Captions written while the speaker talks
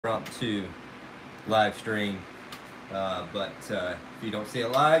impromptu live stream, but if you don't see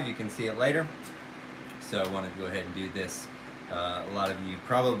it live, you can see it later. So I wanted to go ahead and do this. A lot of you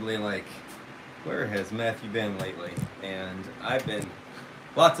probably like, where has Matthew been lately? And I've been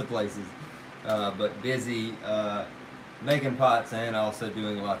lots of places, but busy making pots and also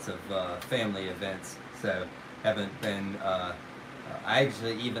doing lots of family events. So haven't been. I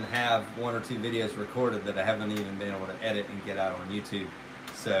actually even have one or two videos recorded that I haven't even been able to edit and get out on YouTube.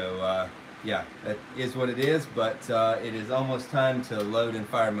 So yeah, that is what it is. But it is almost time to load and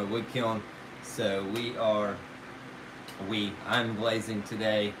fire my wood kiln. So I'm glazing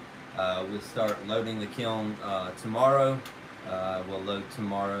today. We'll start loading the kiln tomorrow. We'll load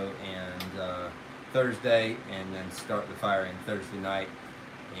tomorrow and Thursday, and then start the firing Thursday night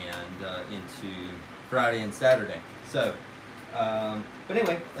and into Friday and Saturday. So, but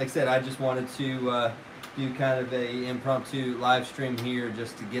anyway, like I said, I just wanted to do kind of a impromptu live stream here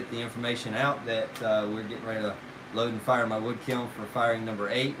just to get the information out that we're getting ready to load and fire my wood kiln for firing number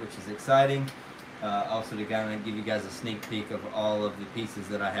 8, which is exciting. Also to kind of give you guys a sneak peek of all of the pieces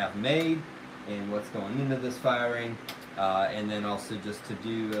that I have made and what's going into this firing. And then also just to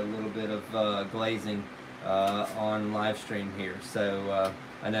do a little bit of glazing on live stream here. So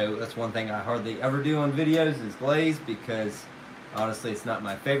I know that's one thing I hardly ever do on videos is glaze, because honestly it's not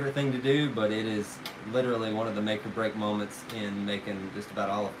my favorite thing to do, but it is literally one of the make or break moments in making just about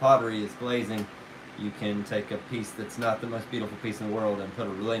all of pottery is glazing. You can take a piece that's not the most beautiful piece in the world and put a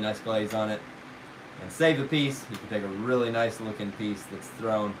really nice glaze on it and save a piece. You can take a really nice looking piece that's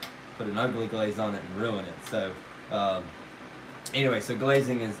thrown, put an ugly glaze on it and ruin it. So anyway, so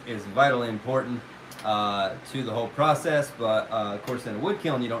glazing is vitally important to the whole process, but of course in a wood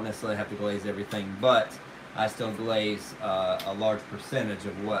kiln you don't necessarily have to glaze everything, but I still glaze a large percentage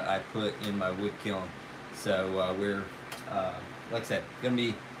of what I put in my wood kiln. So we're, like I said, going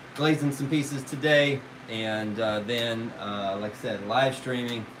to be glazing some pieces today, and then, like I said, live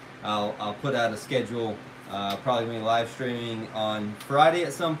streaming. I'll put out a schedule, probably going to be live streaming on Friday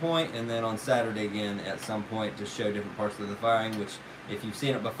at some point, and then on Saturday again at some point to show different parts of the firing, which if you've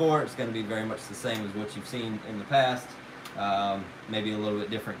seen it before, it's going to be very much the same as what you've seen in the past. Maybe a little bit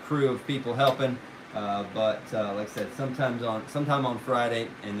different crew of people helping, but like I said, sometime on Friday,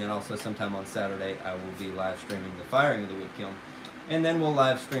 and then also sometime on Saturday, I will be live streaming the firing of the wood kiln, and then we'll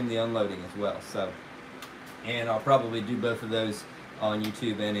live stream the unloading as well. So, and I'll probably do both of those on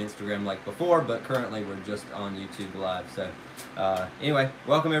YouTube and Instagram like before, but currently we're just on YouTube Live. So anyway,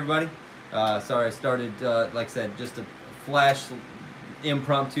 welcome everybody. Sorry I started, like I said, just a flash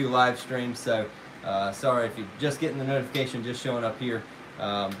impromptu live stream, so sorry if you're just getting the notification just showing up here,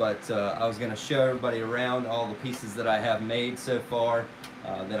 but I was going to show everybody around all the pieces that I have made so far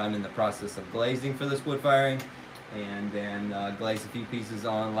that I'm in the process of glazing for this wood firing, and then glaze a few pieces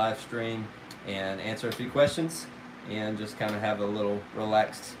on live stream and answer a few questions, and just kind of have a little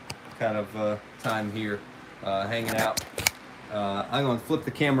relaxed kind of time here hanging out. I'm going to flip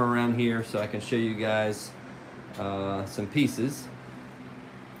the camera around here so I can show you guys some pieces.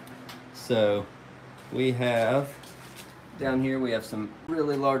 So we have down here, we have some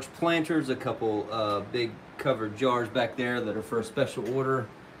really large planters, a couple big covered jars back there that are for a special order,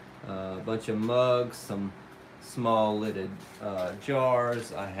 a bunch of mugs, some small lidded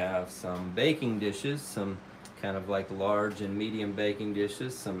jars. I have some baking dishes, some kind of like large and medium baking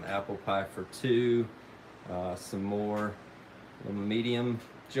dishes, some apple pie for 2, some more medium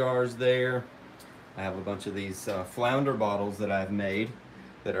jars there. I have a bunch of these flounder bottles that I've made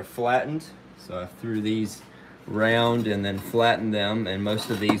that are flattened, so I threw these round and then flattened them, and most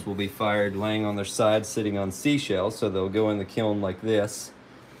of these will be fired laying on their sides sitting on seashells, so they'll go in the kiln like this.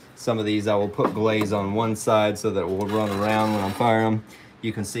 Some of these I will put glaze on one side so that it will run around when I'm firing them.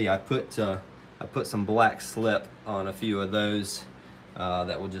 You can see I put some black slip on a few of those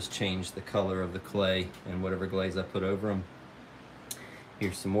that will just change the color of the clay and whatever glaze I put over them.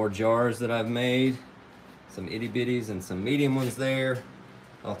 Here's some more jars that I've made, some itty bitties and some medium ones there.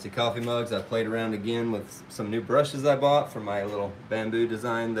 Lots of coffee mugs. I played around again with some new brushes I bought for my little bamboo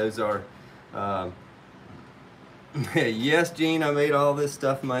design. Those are, yes, Gene, I made all this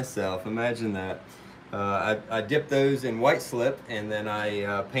stuff myself. Imagine that. I dipped those in white slip, and then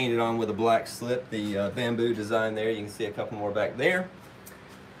I painted on with a black slip the bamboo design there. You can see a couple more back there.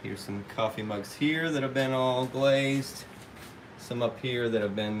 Here's some coffee mugs here that have been all glazed. Some up here that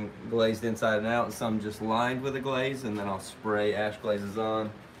have been glazed inside and out, and some just lined with a glaze, and then I'll spray ash glazes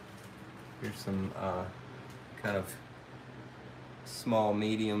on. Here's some kind of small,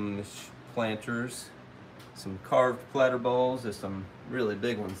 medium planters. Some carved platter bowls. There's some really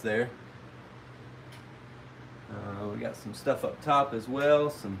big ones there. We got some stuff up top as well,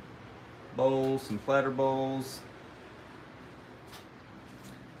 some bowls, some platter bowls.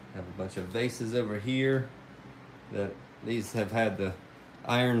 Have a bunch of vases over here that these have had the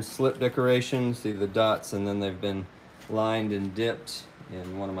iron slip decoration. See the dots, and then they've been lined and dipped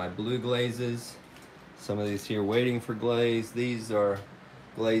in one of my blue glazes. Some of these here waiting for glaze. These are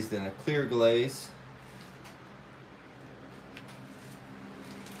glazed in a clear glaze.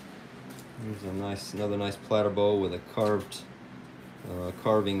 Here's another nice platter bowl with a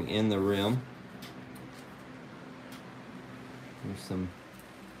carving in the rim. There's some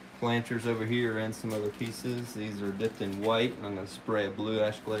planters over here and some other pieces. These are dipped in white. I'm going to spray a blue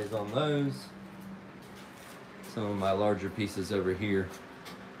ash glaze on those. Some of my larger pieces over here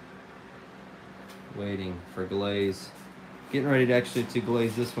waiting for glaze. Getting ready to actually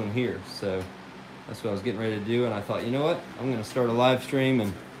glaze this one here. So that's what I was getting ready to do, and I thought, you know what? I'm going to start a live stream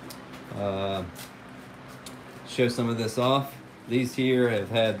and show some of this off. These here have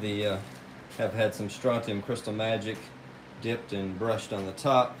had some strontium crystal magic dipped and brushed on the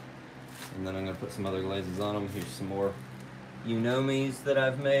top, and then I'm going to put some other glazes on them. Here's some more Unomis that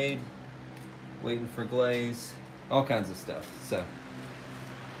I've made, waiting for glaze, all kinds of stuff. So,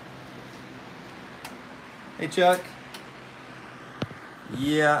 hey Chuck.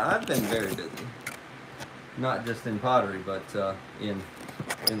 Yeah, I've been very busy. Not just in pottery, but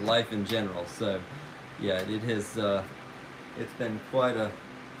in life in general. So, yeah, it has. It's been quite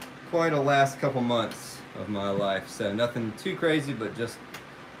a last couple months of my life. So nothing too crazy, but just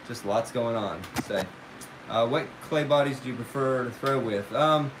lots going on. So, what clay bodies do you prefer to throw with?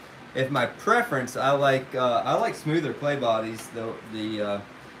 If my preference, I like smoother clay bodies.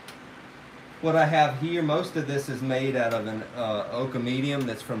 What I have here, most of this is made out of an Oka medium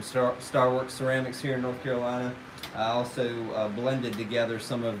that's from Starworks Ceramics here in North Carolina. I also blended together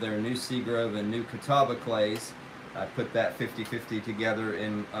some of their new Seagrove and new Catawba clays. I put that 50-50 together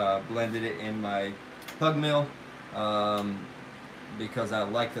and blended it in my pug mill because I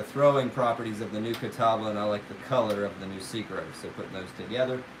like the throwing properties of the new Catawba and I like the color of the new Seagrove. So putting those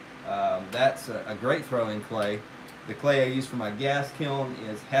together, that's a great throwing clay. The clay I use for my gas kiln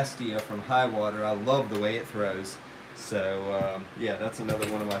is Hestia from Highwater. I love the way it throws. So yeah, that's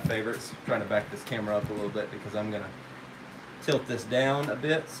another one of my favorites. I'm trying to back this camera up a little bit because I'm going to tilt this down a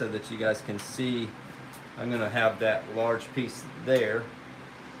bit so that you guys can see. I'm going to have that large piece there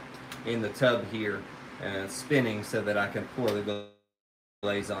in the tub here and it's spinning so that I can pour the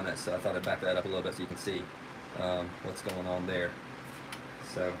glaze on it. So I thought I'd back that up a little bit so you can see what's going on there.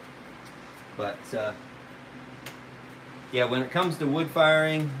 So, but yeah, when it comes to wood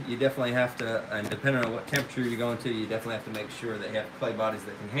firing, you definitely have to, and depending on what temperature you're going to, you definitely have to make sure that you have clay bodies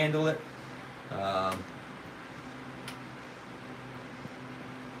that can handle it.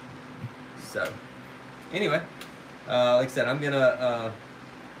 So, anyway, like I said, I'm gonna,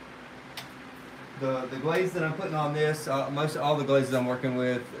 the glaze that I'm putting on this, most all the glazes I'm working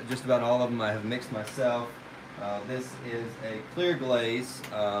with, just about all of them I have mixed myself. This is a clear glaze.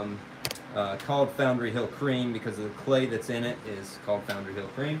 Called Foundry Hill Cream because of the clay that's in it is called Foundry Hill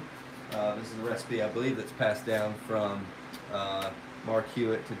Cream. This is a recipe I believe that's passed down from Mark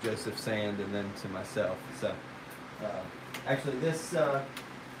Hewitt to Joseph Sand and then to myself. So actually this,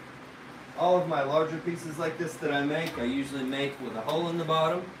 all of my larger pieces like this that I usually make with a hole in the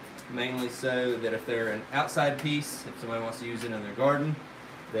bottom, mainly so that if they're an outside piece, if somebody wants to use it in their garden,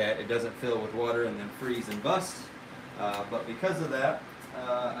 that it doesn't fill with water and then freeze and bust. But because of that,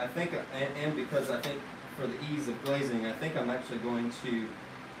 I think, and because I think for the ease of glazing, I think I'm actually going to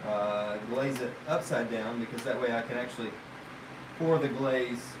glaze it upside down because that way I can actually pour the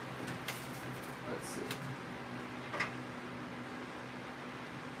glaze. Let's see.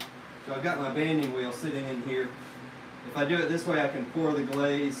 So I've got my banding wheel sitting in here. If I do it this way, I can pour the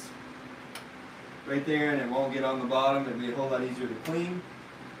glaze right there and it won't get on the bottom. It'll be a whole lot easier to clean.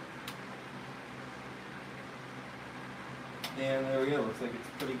 And there we go, looks like it's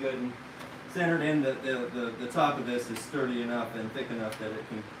pretty good and centered in. The top of this is sturdy enough and thick enough that it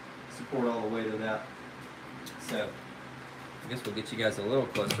can support all the weight of that. So, I guess we'll get you guys a little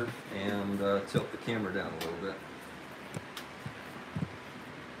closer and tilt the camera down a little bit.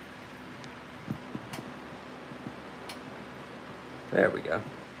 There we go.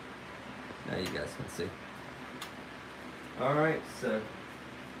 Now you guys can see. Alright, so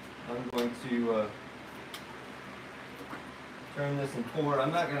I'm going to turn this and pour.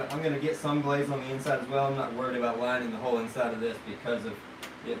 I'm gonna get some glaze on the inside as well. I'm not worried about lining the whole inside of this because of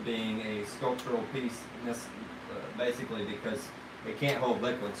it being a sculptural piece, basically because it can't hold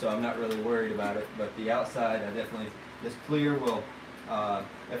liquid, so I'm not really worried about it. But the outside, I definitely, this clear will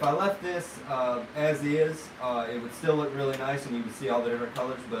If I left this as is, it would still look really nice and you would see all the different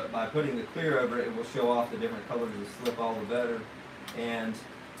colors, but by putting the clear over it, it will show off the different colors and slip all the better. And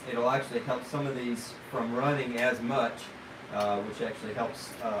it'll actually help some of these from running as much, which actually helps,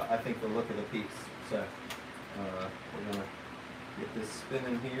 I think, the look of the piece. So we're going to get this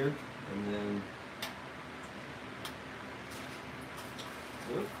spinning here, and then,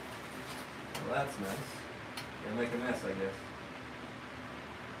 whoop, well, that's nice. Gonna make a mess, I guess.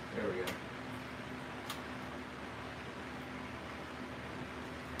 There we go.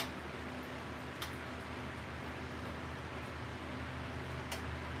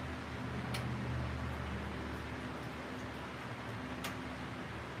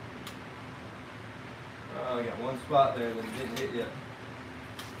 Oh, I got one spot there that didn't hit yet.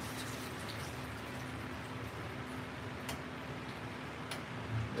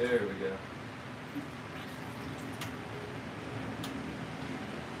 There we go.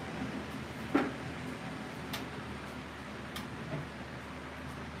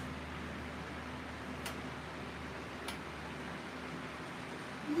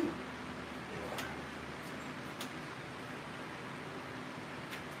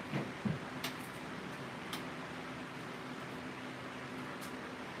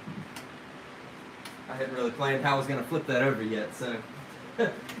 I hadn't really planned how I was going to flip that over yet, so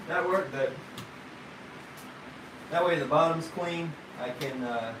that worked. That way the bottom's clean. I can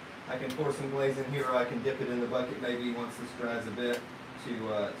pour some glaze in here, or I can dip it in the bucket maybe once this dries a bit to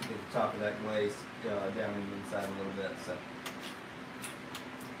get the top of that glaze down in the inside a little bit. So.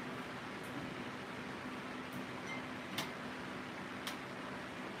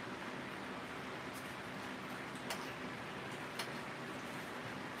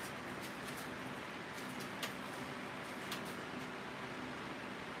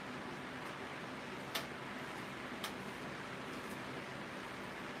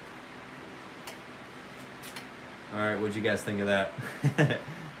 All right, what'd you guys think of that?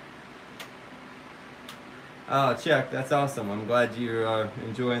 Oh, Chuck, that's awesome. I'm glad you're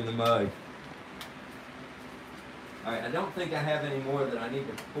enjoying the mug. All right, I don't think I have any more that I need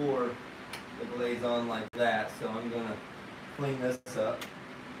to pour the glaze on like that, so I'm gonna clean this up.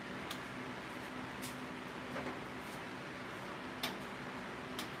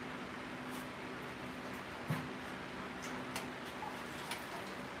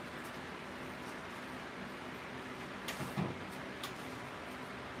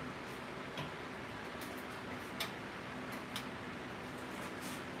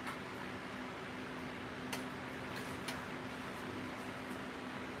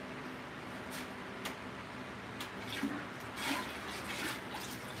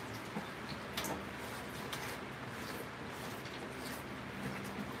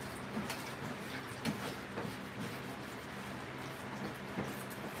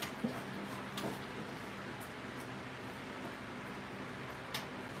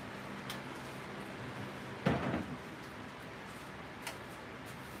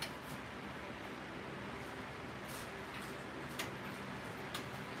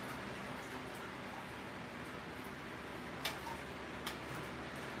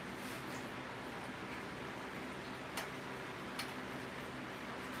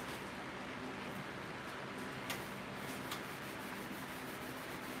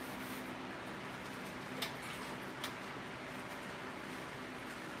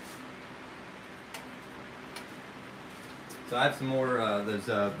 So I have some more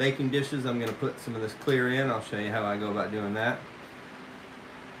those baking dishes. I'm going to put some of this clear in. I'll show you how I go about doing that.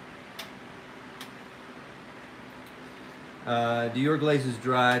 Do your glazes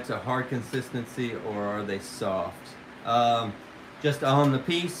dry to hard consistency, or are they soft? Just on the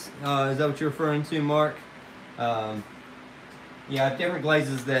piece, is that what you're referring to, Mark? Yeah, I have different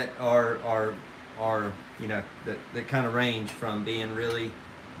glazes that are you know, that kind of range from being really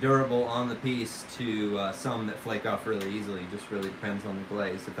durable on the piece to some that flake off really easily. Just really depends on the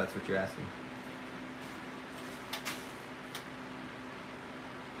glaze, if that's what you're asking.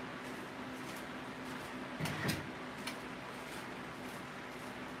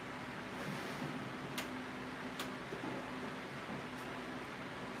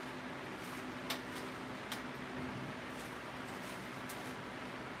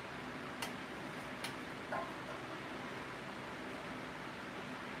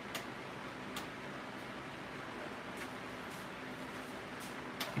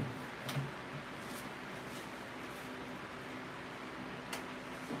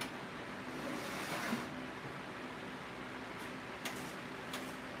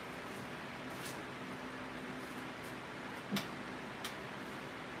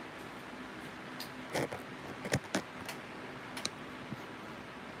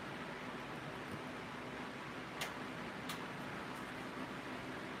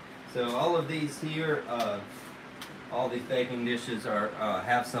 So all of these here, all these baking dishes are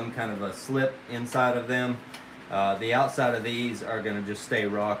have some kind of a slip inside of them. The outside of these are going to just stay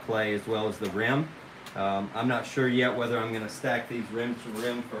raw clay, as well as the rim. I'm not sure yet whether I'm going to stack these rim to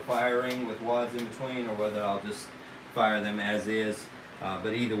rim for firing with wads in between, or whether I'll just fire them as is.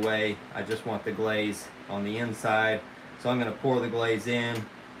 But either way, I just want the glaze on the inside. So I'm going to pour the glaze in,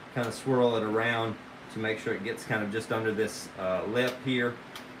 kind of swirl it around to make sure it gets kind of just under this lip here,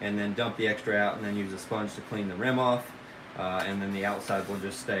 and then dump the extra out, and then use a sponge to clean the rim off. And then the outside will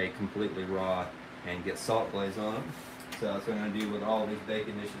just stay completely raw and get salt glaze on them. So that's what I'm going to do with all these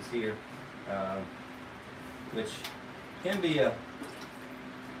baking dishes here, which can be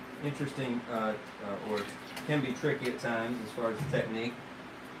interesting or can be tricky at times as far as the technique.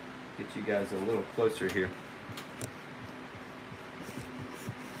 Get you guys a little closer here.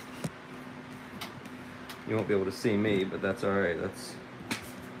 You won't be able to see me, but that's all right. That's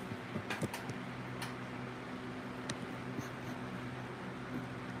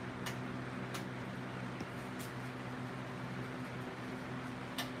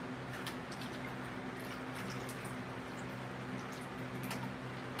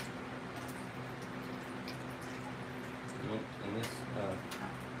and this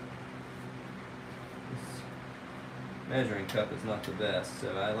measuring cup is not the best.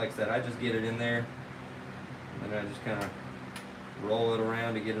 So like I said, I just get it in there. And I just kind of roll it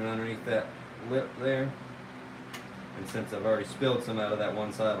around to get it underneath that lip there. And since I've already spilled some out of that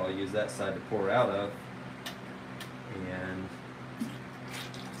one side, I'll use that side to pour out of. And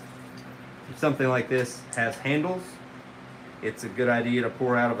if something like this has handles, it's a good idea to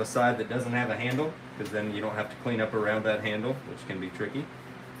pour out of a side that doesn't have a handle, because then you don't have to clean up around that handle, which can be tricky.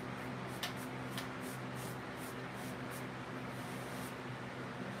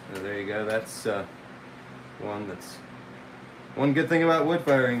 So there you go. That's one good thing about wood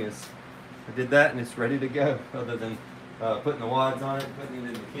firing is I did that and it's ready to go, other than putting the wads on it and putting it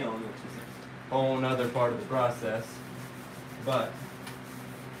in the kiln, which is a whole other part of the process. But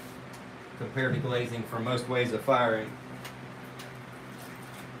compared to glazing for most ways of firing,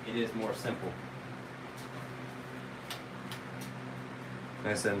 it is more simple.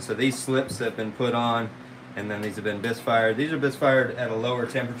 Like I said, so these slips have been put on, and then these have been bisque fired. These are bisque fired at a lower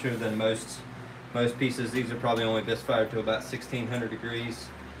temperature than most pieces. These are probably only bisque fired to about 1600 degrees.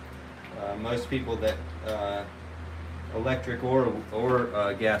 Most people that electric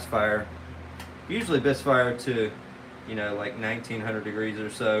or gas fire usually bisque fire to, like 1900 degrees or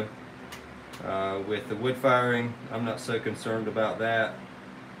so. With the wood firing, I'm not so concerned about that.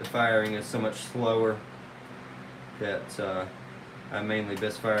 The firing is so much slower that I mainly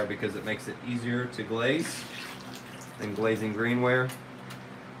bisque fire because it makes it easier to glaze than glazing greenware,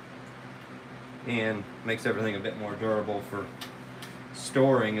 and makes everything a bit more durable for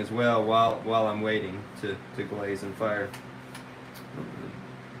storing as well while I'm waiting to glaze and fire.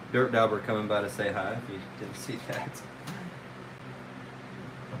 Dirt Dauber coming by to say hi if you didn't see that.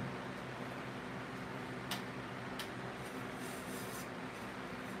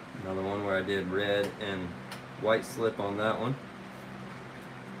 Another one where I did red and white slip on that one.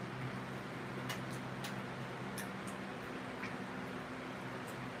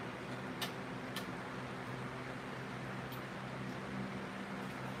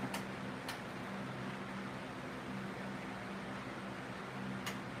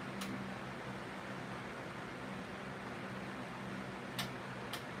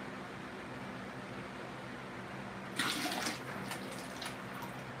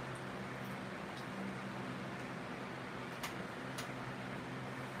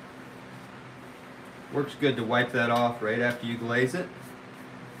 Works good to wipe that off right after you glaze it,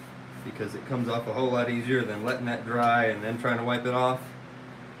 because it comes off a whole lot easier than letting that dry and then trying to wipe it off,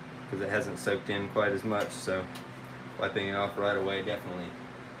 because it hasn't soaked in quite as much. So wiping it off right away definitely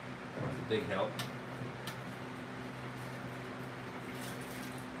was a big help.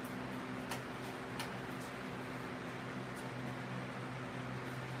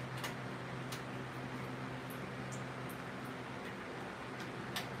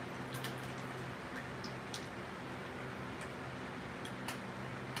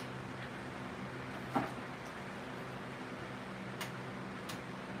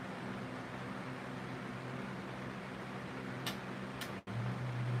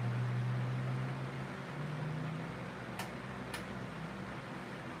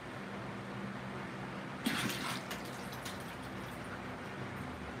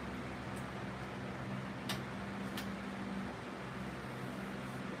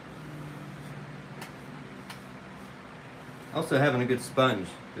 Also, having a good sponge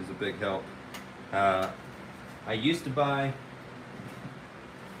is a big help. I used to buy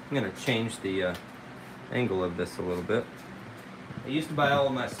I'm going to change the angle of this a little bit. I used to buy all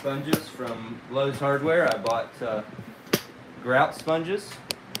of my sponges from Lowe's Hardware. I bought grout sponges.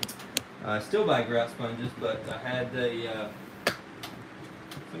 I still buy grout sponges, but I had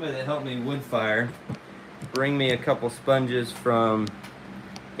somebody that helped me wood fire bring me a couple sponges from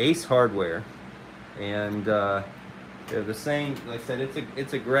Ace Hardware, and they're the same. Like I said,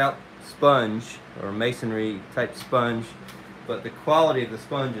 it's a grout sponge or masonry type sponge, but the quality of the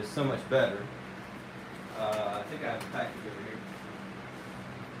sponge is so much better. I think I have a package over here.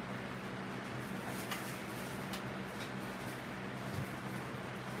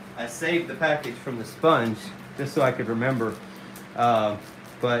 I saved the package from the sponge just so I could remember,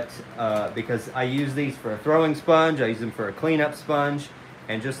 because I use these for a throwing sponge, I use them for a cleanup sponge,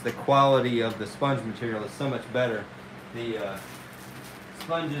 and just the quality of the sponge material is so much better. The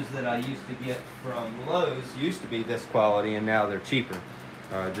sponges that I used to get from Lowe's used to be this quality, and now they're cheaper,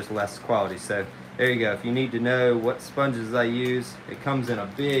 just less quality. So there you go. If you need to know what sponges I use, it comes in a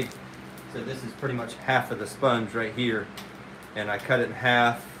big, so this is pretty much half of the sponge right here, and I cut it in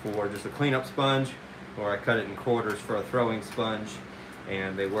half for just a cleanup sponge, or I cut it in quarters for a throwing sponge,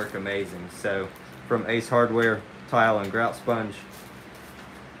 and they work amazing. So from Ace Hardware, tile and grout sponge.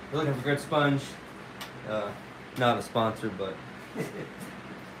 If you're looking for a good sponge, not a sponsor, but go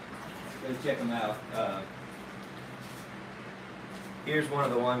check them out. Here's one of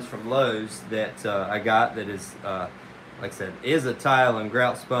the ones from Lowe's that I got that is, like I said, is a tile and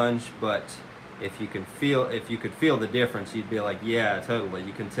grout sponge, but if you could feel the difference, you'd be like, yeah, totally.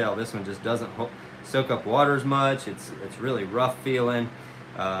 You can tell this one just doesn't soak up water as much. It's really rough feeling.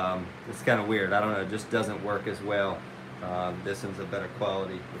 It's kind of weird. I don't know. It just doesn't work as well. This one's a better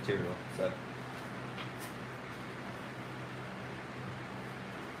quality material. So.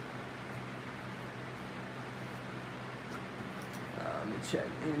 Let me check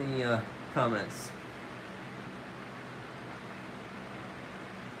any comments.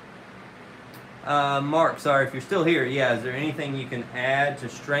 Mark, sorry if you're still here. Yeah, is there anything you can add to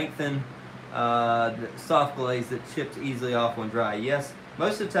strengthen the soft glaze that chips easily off when dry? Yes,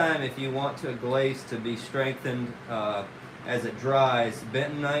 most of the time if you want a glaze to be strengthened as it dries,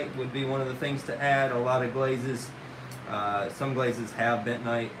 bentonite would be one of the things to add. A lot of glazes, some glazes have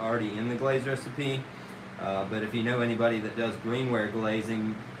bentonite already in the glaze recipe, but if you know anybody that does greenware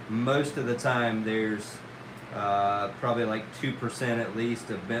glazing, most of the time there's probably like 2% at least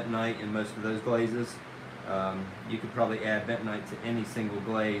of bentonite in most of those glazes. You could probably add bentonite to any single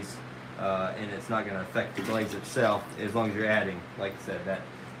glaze, and it's not going to affect the glaze itself as long as you're adding, like I said, that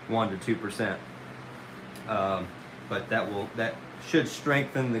 1 to 2%. But that should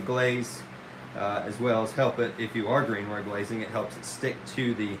strengthen the glaze as well as help it. If you are greenware glazing, it helps it stick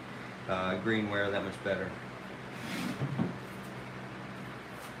to the greenware that much better.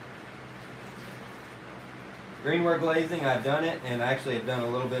 Greenware glazing, I've done it, and actually I've done a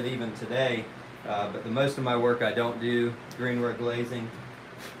little bit even today, but the most of my work I don't do greenware glazing,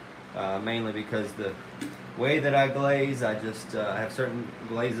 mainly because the way that I glaze, I have certain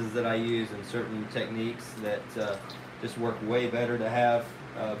glazes that I use and certain techniques that just work way better to have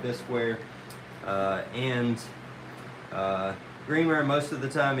bisqueware, and greenware. Most of the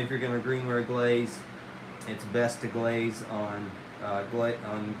time, if you're going to greenware glaze, it's best to glaze on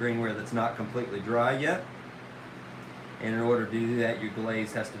greenware that's not completely dry yet. And in order to do that, your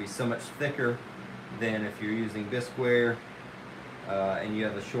glaze has to be so much thicker than if you're using bisqueware, and you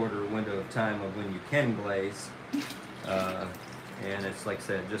have a shorter window of time of when you can glaze. And it's like I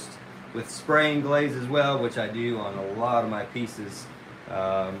said, just with spraying glaze as well, which I do on a lot of my pieces.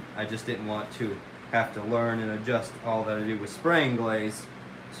 I just didn't want to have to learn and adjust all that I do with spraying glaze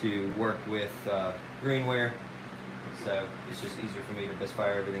to work with greenware. So it's just easier for me to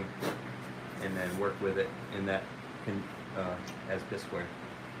misfire everything and then work with it in that as bisqueware.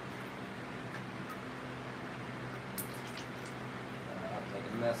 I'll make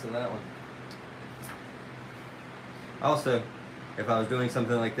a mess of that one. Also, if I was doing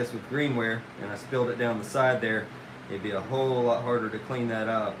something like this with greenware and I spilled it down the side there, it'd be a whole lot harder to clean that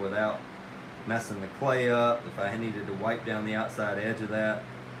up without messing the clay up. If I needed to wipe down the outside edge of that,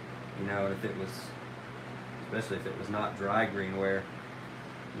 you know, if it was, especially if it was not dry greenware,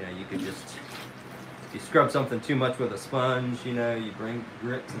 you know, you could just, if you scrub something too much with a sponge, you know, you bring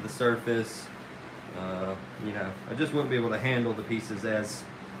grit to the surface, you know, I just wouldn't be able to handle the pieces as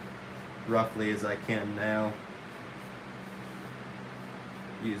roughly as I can now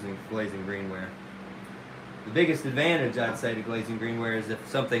using glazing greenware. The biggest advantage, I'd say, to glazing greenware is if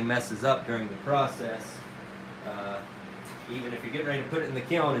something messes up during the process, even if you're getting ready to put it in the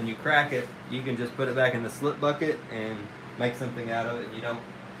kiln and you crack it, you can just put it back in the slip bucket and make something out of it. You don't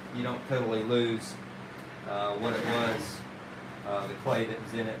you don't totally lose what it was, the clay that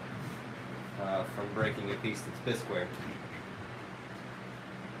was in it, from breaking a piece that's Bisqueware.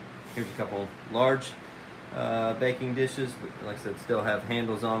 Here's a couple large baking dishes, but like I said, still have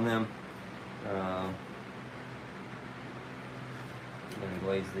handles on them. I'm going to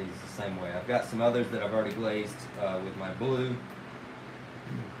glaze these the same way. I've got some others that I've already glazed with my blue,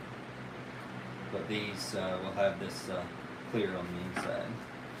 but these will have this clear on the inside.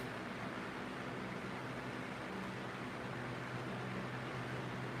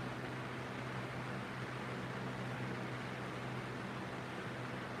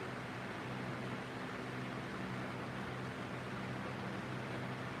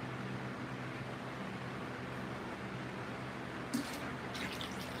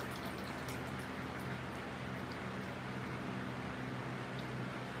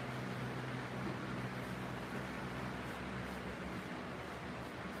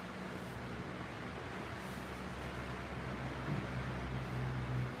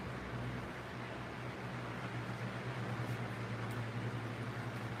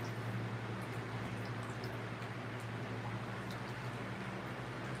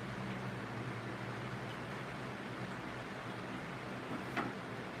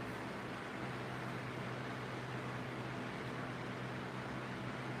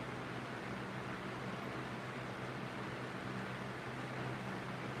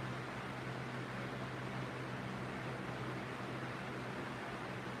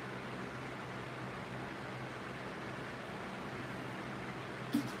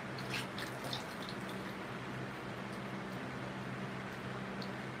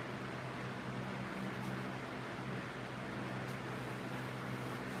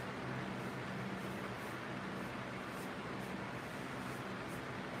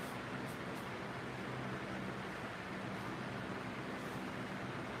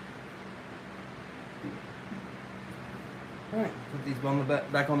 Alright, put these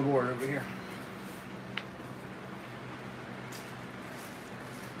back on the board over here.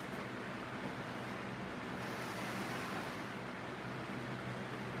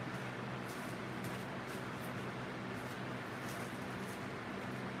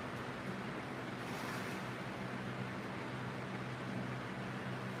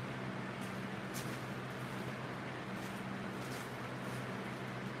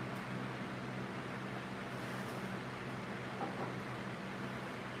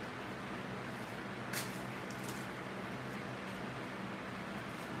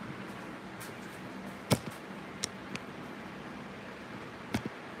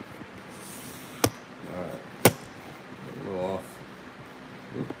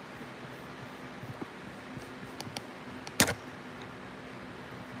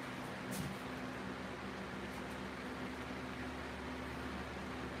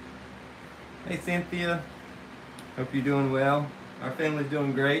 Hey Cynthia, hope you're doing well. Our family's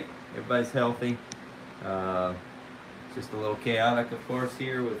doing great. Everybody's healthy. It's just a little chaotic, of course,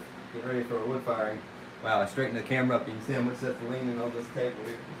 here with getting ready for a wood firing. Wow, I straightened the camera up. You can see how much that's leaning on this table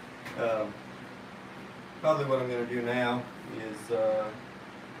here. Probably what I'm going to do now is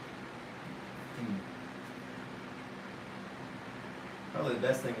probably the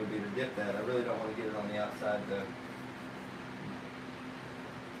best thing would be to dip that. I really don't want to get it on the outside though.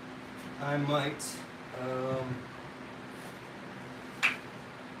 I might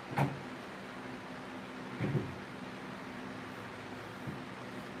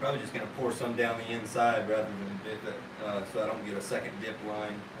probably just going to pour some down the inside rather than dip it, so I don't get a second dip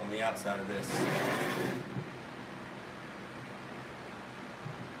line on the outside of this.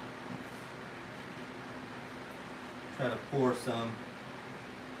 Try to pour some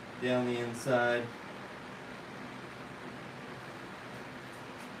down the inside,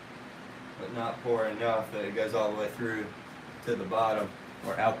 but not pour enough that it goes all the way through to the bottom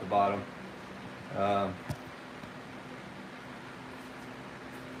or out the bottom. And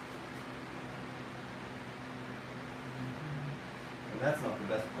that's not the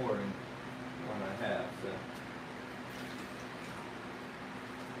best pouring one I have, so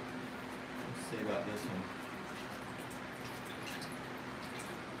let's see about this one.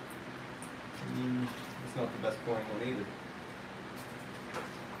 It's not the best pouring one either.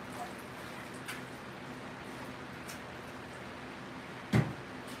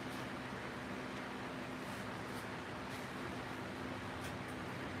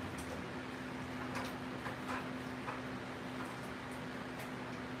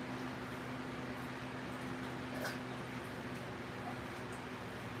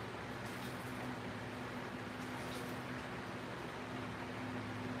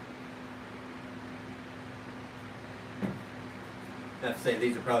 have to say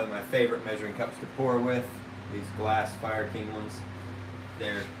these are probably my favorite measuring cups to pour with. These glass Fire King ones.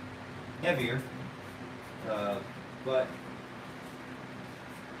 They're heavier, but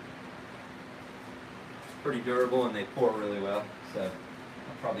it's pretty durable and they pour really well. So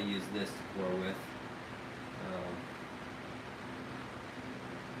I'll probably use this to pour with.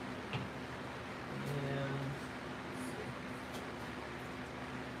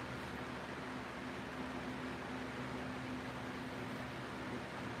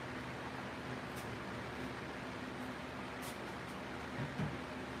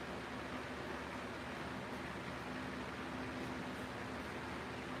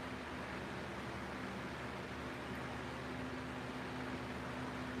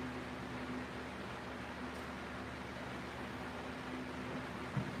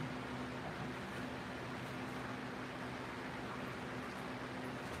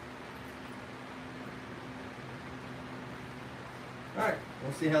 Alright,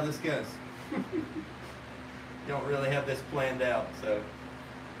 we'll see how this goes. Don't really have this planned out, so.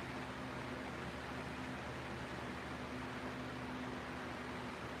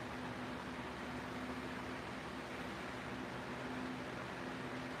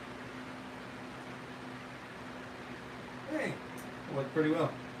 Hey, worked pretty well.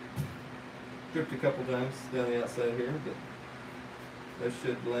 Dripped a couple times down the outside here, but those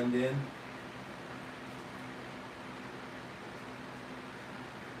should blend in.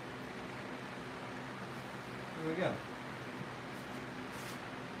 There we go.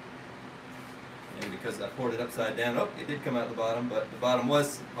 And because I poured it upside down, oh, it did come out the bottom, but the bottom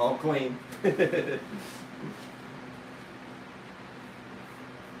was all clean.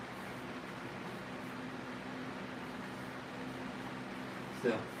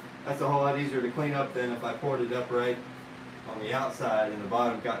 Still, that's a whole lot easier to clean up than if I poured it up right on the outside and the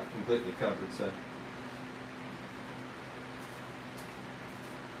bottom got completely covered. So.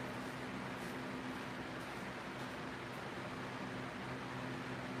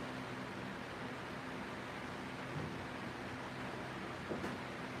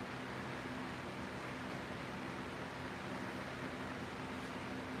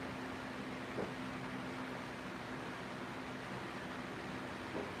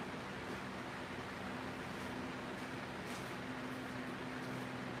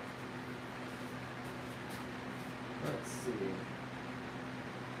 Let's see.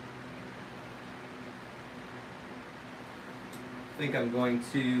 I think I'm going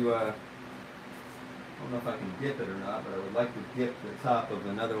to, I don't know if I can dip it or not, but I would like to dip the top of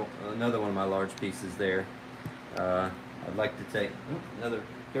another one of my large pieces there. I'd like to take, another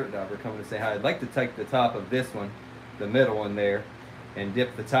dirt dauber coming to say hi. I'd like to take the top of this one, the middle one there, and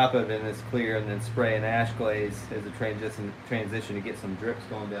dip the top of it in this clear and then spray an ash glaze as a transition to get some drips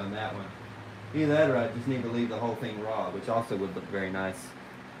going down that one. Either that or I just need to leave the whole thing raw, which also would look very nice.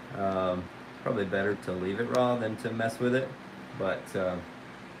 Probably better to leave it raw than to mess with it, but because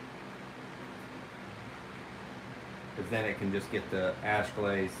then it can just get the ash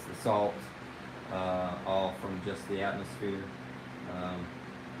glaze, the salt, all from just the atmosphere,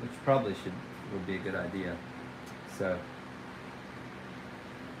 which probably would be a good idea. So.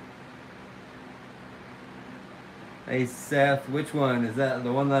 Hey Seth, which one? Is that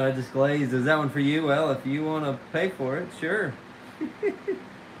the one that I just glazed? Is that one for you? Well, if you want to pay for it, sure.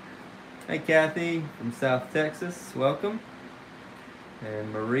 Hey Kathy from South Texas, welcome.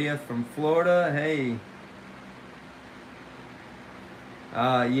 And Maria from Florida, hey.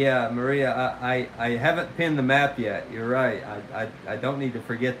 Yeah, Maria, I haven't pinned the map yet. You're right. I don't need to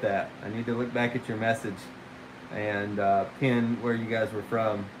forget that. I need to look back at your message and pin where you guys were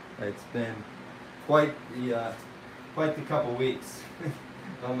from. It's been quite the couple weeks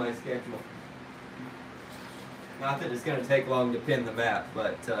on my schedule. Not that it's going to take long to pin the map,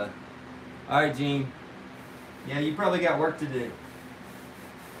 but all right, Gene. Yeah, you probably got work to do.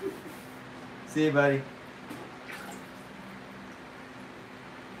 See you, buddy.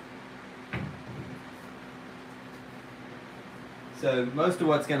 So most of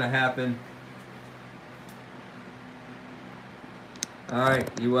what's going to happen. All right,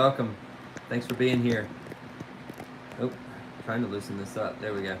 you're welcome. Thanks for being here. Oh, trying to loosen this up.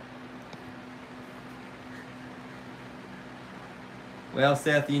 There we go. Well,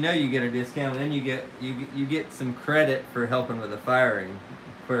 Seth, you know you get a discount, and then you get some credit for helping with the firing.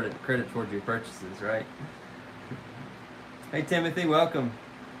 Credit towards your purchases, right? Hey, Timothy, welcome.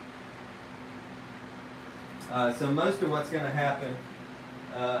 So most of what's going to happen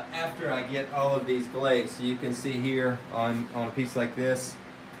after I get all of these glazed, so you can see here on a piece like this,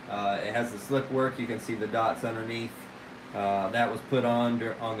 it has the slip work. You can see the dots underneath. That was put on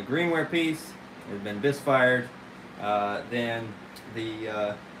the greenware piece. It had been bisfired. Then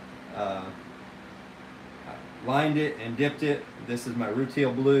the lined it and dipped it. This is my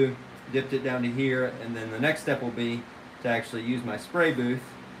Rutile blue. Dipped it down to here, and then the next step will be to actually use my spray booth,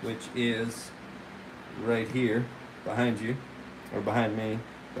 which is right here behind you, or behind me,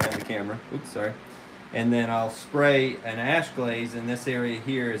 behind the camera. Oops, sorry. And then I'll spray an ash glaze, and this area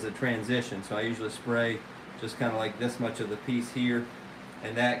here is a transition. So I usually spray just kind of like this much of the piece here,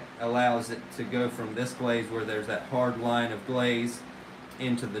 and that allows it to go from this glaze where there's that hard line of glaze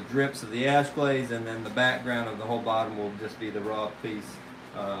into the drips of the ash glaze, and then the background of the whole bottom will just be the raw piece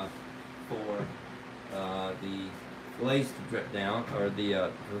for the glaze to drip down, or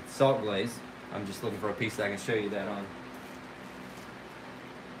the salt glaze. I'm just looking for a piece that I can show you that on.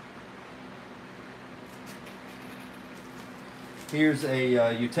 Here's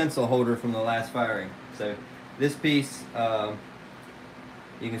a utensil holder from the last firing. So this piece,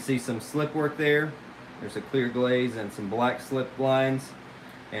 you can see some slip work there. There's a clear glaze and some black slip lines.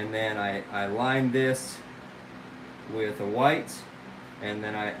 And then I lined this with a white. And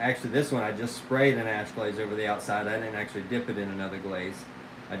then this one I just sprayed an ash glaze over the outside. I didn't actually dip it in another glaze.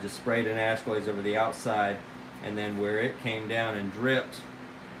 I just sprayed an ash glaze over the outside. And then where it came down and dripped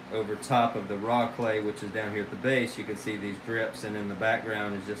over top of the raw clay, which is down here at the base, you can see these drips, and in the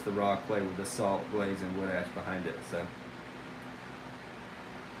background is just the raw clay with the salt glaze and wood ash behind it. So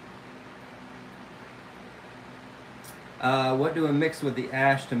what do I mix with the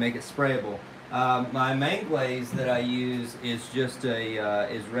ash to make it sprayable? My main glaze that I use is just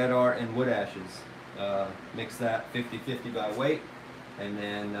is red art and wood ashes. Mix that 50-50 by weight, and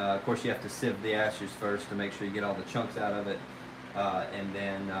then of course you have to sieve the ashes first to make sure you get all the chunks out of it. And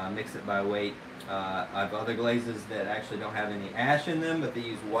then mix it by weight. I have other glazes that actually don't have any ash in them, but they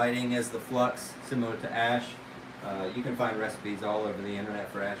use whiting as the flux, similar to ash. You can find recipes all over the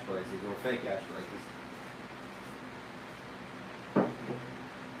internet for ash glazes, or fake ash glazes.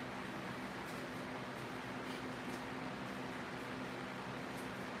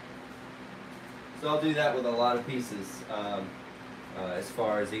 So I'll do that with a lot of pieces, as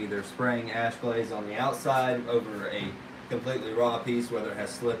far as either spraying ash glaze on the outside over a completely raw piece, whether it has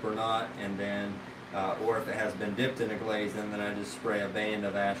slip or not, and then or if it has been dipped in a glaze, and then I just spray a band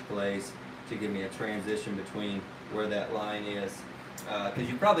of ash glaze to give me a transition between where that line is. Because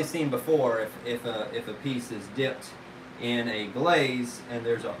you've probably seen before, if a piece is dipped in a glaze and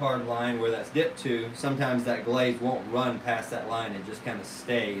there's a hard line where that's dipped to, sometimes that glaze won't run past that line, it just kind of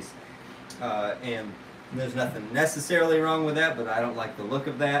stays. And there's nothing necessarily wrong with that, but I don't like the look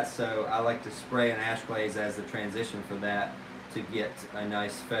of that, so I like to spray an ash glaze as the transition for that to get a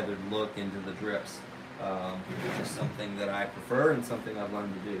nice feathered look into the drips, which is something that I prefer and something I've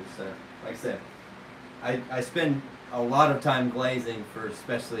learned to do. So, like I said, I spend a lot of time glazing for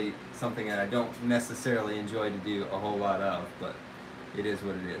especially something that I don't necessarily enjoy to do a whole lot of, but it is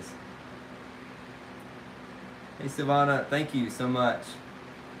what it is. Hey Savannah, thank you so much.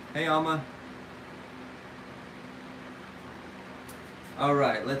 Hey Alma. All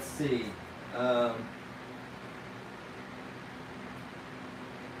right, let's see. I'm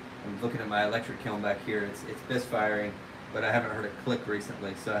looking at my electric kiln back here. It's misfiring, but I haven't heard it click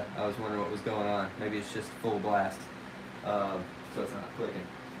recently, so I was wondering what was going on. Maybe it's just full blast, so it's not clicking.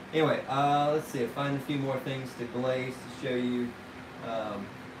 Anyway, let's see. I'll find a few more things to glaze to show you.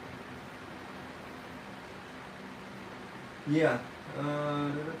 Yeah.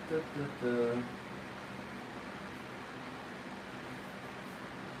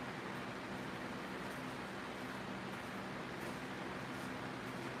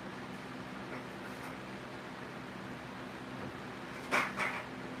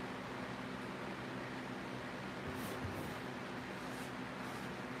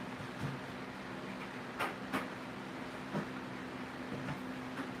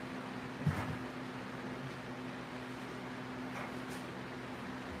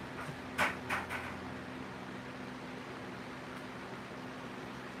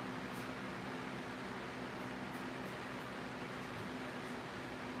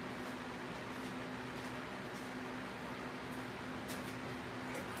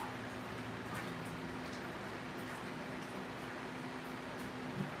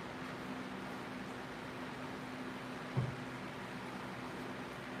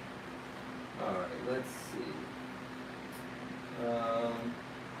 Let's see.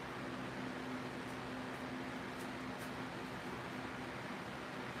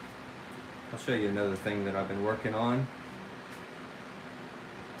 I'll show you another thing that I've been working on.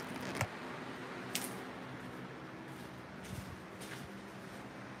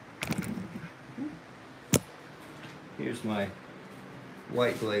 Here's my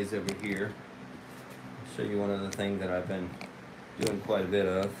white glaze over here. show you one other thing that I've been doing quite a bit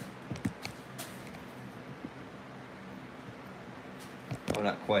of. Well,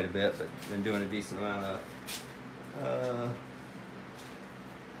 not quite a bit, but been doing a decent amount of.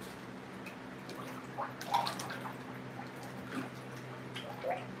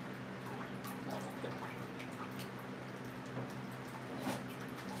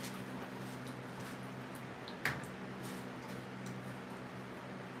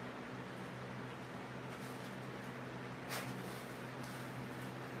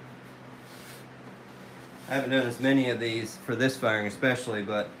 I haven't done as many of these for this firing especially,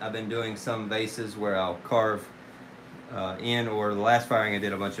 but I've been doing some vases where I'll carve in, or the last firing I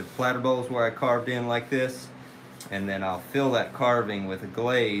did a bunch of platter bowls where I carved in like this, and then I'll fill that carving with a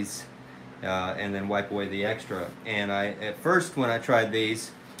glaze and then wipe away the extra. And at first when I tried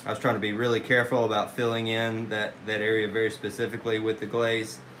these, I was trying to be really careful about filling in that area very specifically with the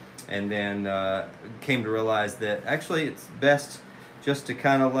glaze, and then came to realize that actually it's best just to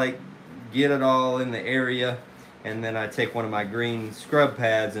kind of like get it all in the area, and then I take one of my green scrub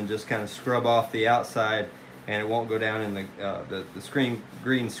pads and just kind of scrub off the outside, and it won't go down in the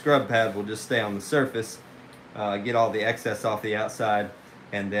green scrub pad will just stay on the surface, get all the excess off the outside,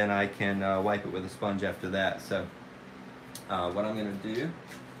 and then I can wipe it with a sponge after that. So what I'm going to do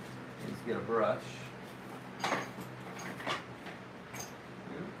is get a brush, a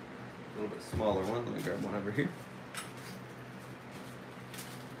little bit smaller one. Let me grab one over here.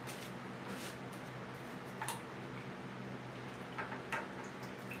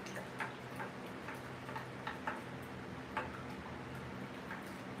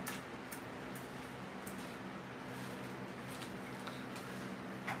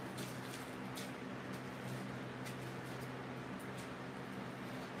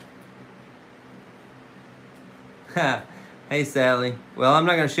 Hey Sally. Well, I'm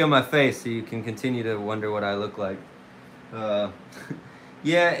not going to show my face so you can continue to wonder what I look like.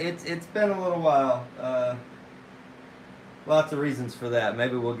 Yeah, it's been a little while. Lots of reasons for that.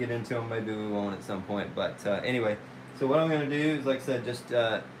 Maybe we'll get into them, maybe we won't at some point. But anyway, so what I'm going to do is, like I said, just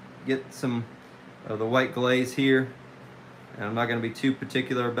get some of the white glaze here. And I'm not going to be too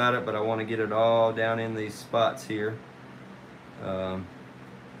particular about it, but I want to get it all down in these spots here.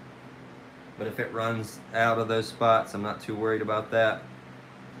 But if it runs out of those spots, I'm not too worried about that.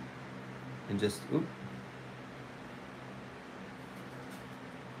 And just, oop.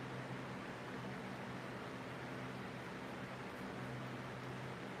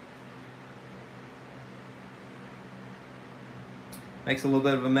 Makes a little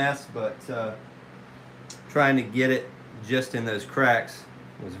bit of a mess, but trying to get it just in those cracks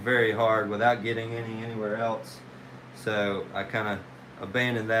was very hard without getting any anywhere else. So I kind of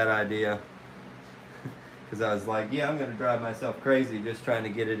abandoned that idea, because I was like, yeah, I'm going to drive myself crazy just trying to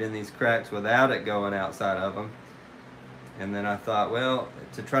get it in these cracks without it going outside of them. And then I thought, well,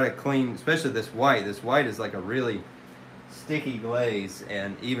 to try to clean, especially this white is like a really sticky glaze.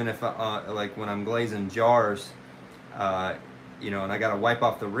 And even if like when I'm glazing jars, you know, and I got to wipe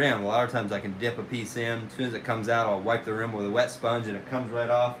off the rim, a lot of times I can dip a piece in. As soon as it comes out, I'll wipe the rim with a wet sponge and it comes right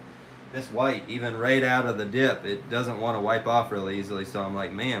off. This white, even right out of the dip, it doesn't want to wipe off really easily. So I'm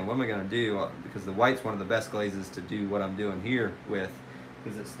like, man, what am I going to do? Because the white's one of the best glazes to do what I'm doing here with,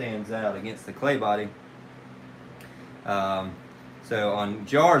 because it stands out against the clay body. So on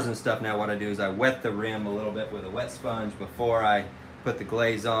jars and stuff now, what I do is I wet the rim a little bit with a wet sponge before I put the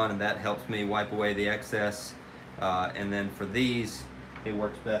glaze on, and that helps me wipe away the excess. And then for these, it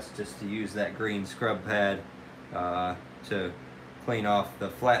works best just to use that green scrub pad to clean off the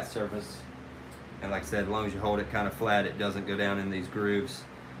flat surface. And like I said, as long as you hold it kind of flat, it doesn't go down in these grooves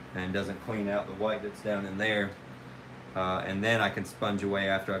and doesn't clean out the white that's down in there. And then I can sponge away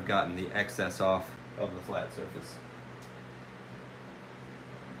after I've gotten the excess off of the flat surface.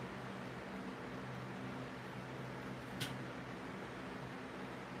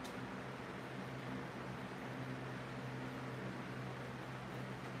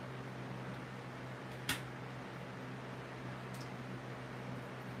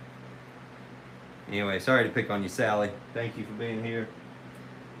 Anyway, sorry to pick on you, Sally. Thank you for being here.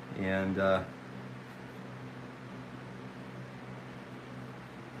 And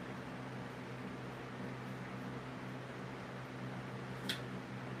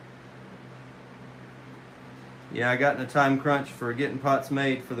yeah, I got in a time crunch for getting pots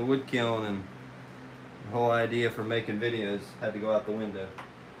made for the wood kiln, and the whole idea for making videos had to go out the window,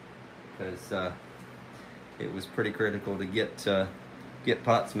 because it was pretty critical to get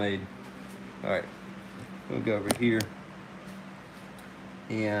pots made. All right, we'll go over here,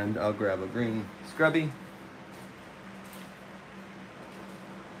 and I'll grab a green scrubby.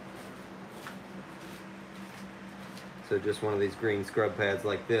 So just one of these green scrub pads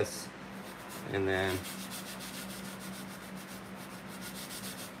like this, and then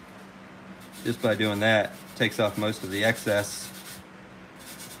just by doing that, takes off most of the excess,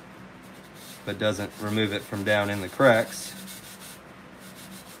 but doesn't remove it from down in the cracks.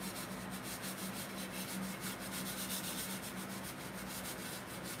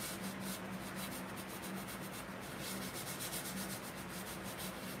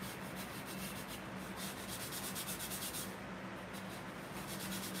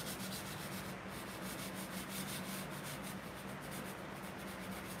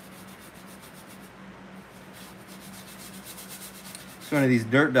 One of these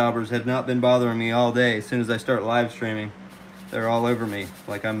dirt daubers had not been bothering me all day. As soon as I start live streaming, they're all over me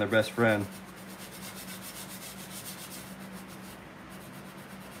like I'm their best friend.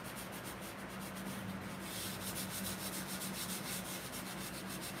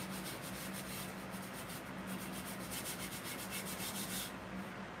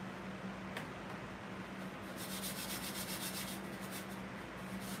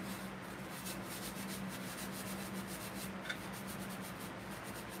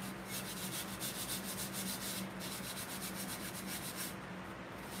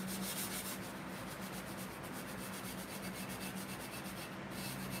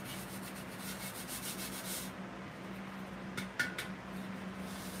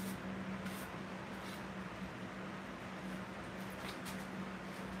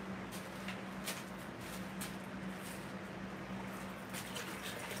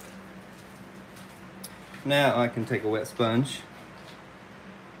 Now I can take a wet sponge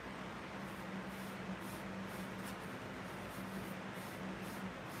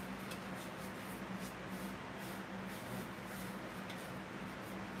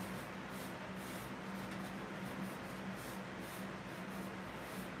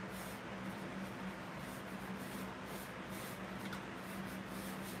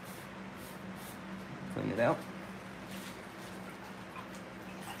clean it out.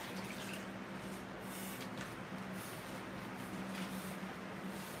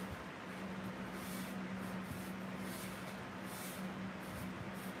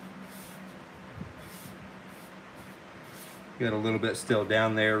 Got a little bit still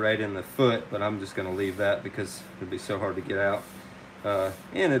down there right in the foot, but I'm just going to leave that because it'd be so hard to get out.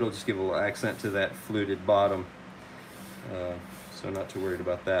 And it'll just give a little accent to that fluted bottom. So not too worried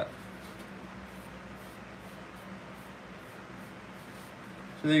about that.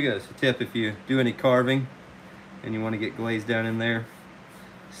 So there you go. It's a tip if you do any carving and you want to get glaze down in there,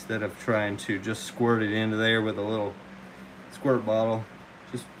 instead of trying to just squirt it into there with a little squirt bottle,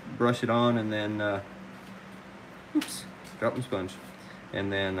 just brush it on and then, oops. Drop the sponge,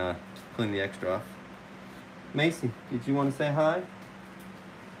 and then clean the extra off. Macy, did you want to say hi?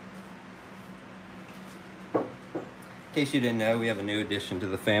 In case you didn't know, we have a new addition to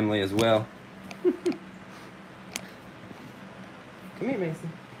the family as well. Come here, Macy.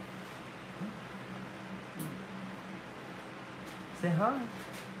 Say hi.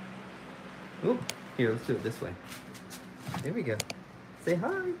 Oh, here, let's do it this way. There we go. Say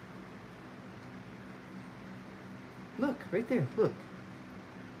hi. Look, right there, look.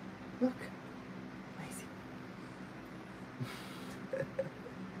 Look. Amazing.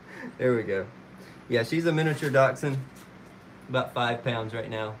 There we go. Yeah, she's a miniature dachshund. About 5 pounds right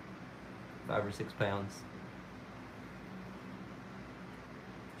now. 5 or 6 pounds.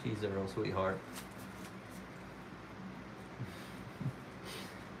 She's a real sweetheart.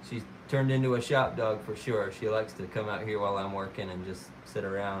 She's turned into a shop dog for sure. She likes to come out here while I'm working and just sit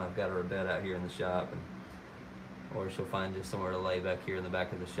around. I've got her a bed out here in the shop, or she'll find just somewhere to lay back here in the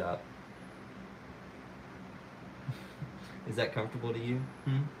back of the shop. Is that comfortable to you?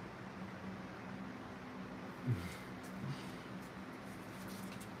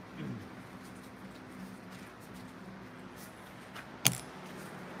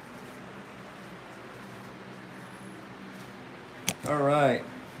 All right.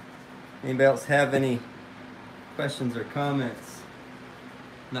 Anybody else have any questions or comments?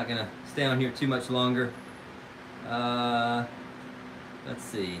 I'm not gonna stay on here too much longer. Let's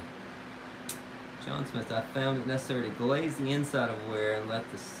see. John Smith, I found it necessary to glaze the inside of ware and let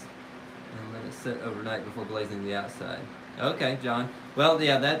it sit overnight before glazing the outside. Okay, John. Well,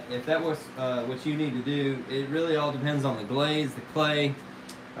 yeah, if that was what you need to do, it really all depends on the glaze, the clay.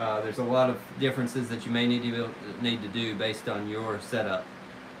 There's a lot of differences that you may need to do based on your setup.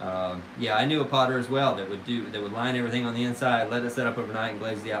 Yeah, I knew a potter as well that would line everything on the inside, let it set up overnight, and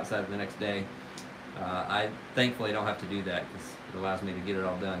glaze the outside the next day. I thankfully don't have to do that because it allows me to get it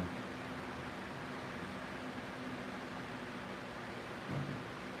all done.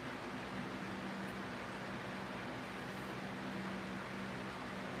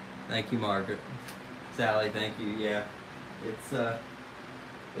 Thank you, Margaret. Sally, thank you. Yeah,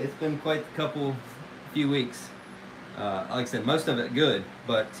 it's been quite a few weeks. Like I said, most of it good,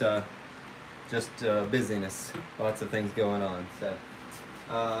 but just busyness. Lots of things going on. So,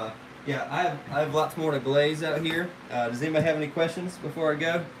 yeah, I have lots more to glaze out here. Does anybody have any questions before I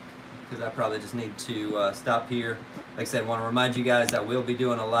go? Because I probably just need to stop here. Like I said, I want to remind you guys I will be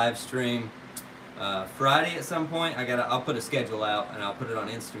doing a live stream Friday at some point. I'll put a schedule out and I'll put it on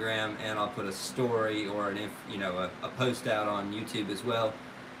Instagram, and I'll put a story or a post out on YouTube as well.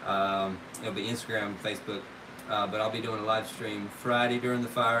 It'll be Instagram, Facebook, but I'll be doing a live stream Friday during the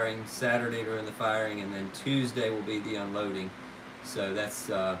firing, Saturday during the firing, and then Tuesday will be the unloading. So that's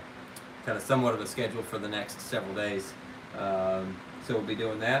kind of somewhat of a schedule for the next several days. So we'll be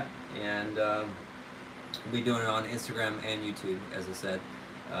doing that, and we'll be doing it on Instagram and YouTube, as I said.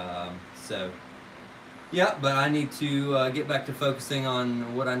 So, yeah, but I need to get back to focusing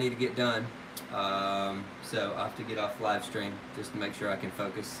on what I need to get done. So I'll have to get off live stream just to make sure I can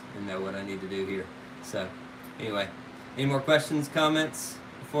focus and know what I need to do here. So, anyway, any more questions, comments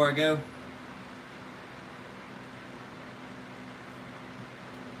before I go?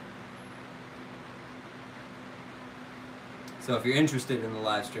 So if you're interested in the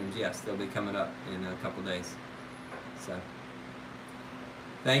live streams, yes, they'll be coming up in a couple days. So,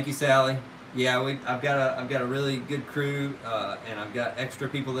 thank you, Sally. Yeah, I've got a really good crew, and I've got extra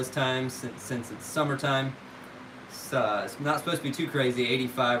people this time since it's summertime. It's not supposed to be too crazy,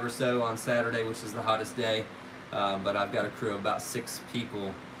 85 or so on Saturday, which is the hottest day. But I've got a crew of about 6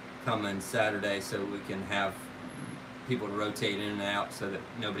 people coming Saturday, so we can have people to rotate in and out so that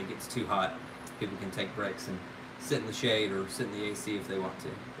nobody gets too hot. People can take breaks and sit in the shade or sit in the AC if they want to.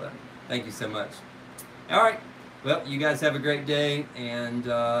 But thank you so much. All right. Well, you guys have a great day, and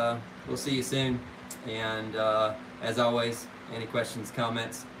we'll see you soon. And as always, any questions,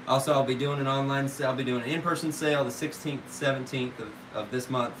 comments. Also, I'll be doing an online sale. I'll be doing an in-person sale the 16th, 17th of this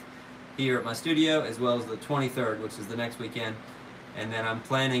month here at my studio, as well as the 23rd, which is the next weekend. And then I'm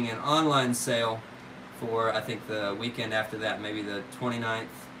planning an online sale for, I think, the weekend after that, maybe the 29th,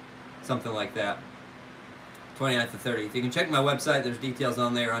 something like that. 29th to 30th. You can check my website. There's details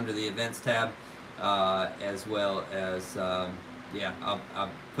on there under the events tab, as well as yeah, I'll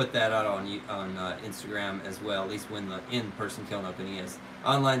put that out on Instagram as well. At least when the in-person kiln opening is.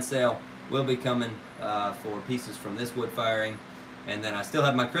 Online sale will be coming for pieces from this wood firing, and then I still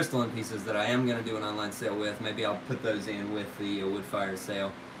have my crystalline pieces that I am going to do an online sale with. Maybe I'll put those in with the wood fire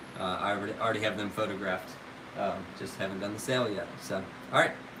sale. I already have them photographed. Just haven't done the sale yet. So, all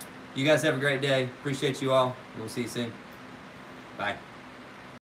right. You guys have a great day. Appreciate you all. We'll see you soon. Bye.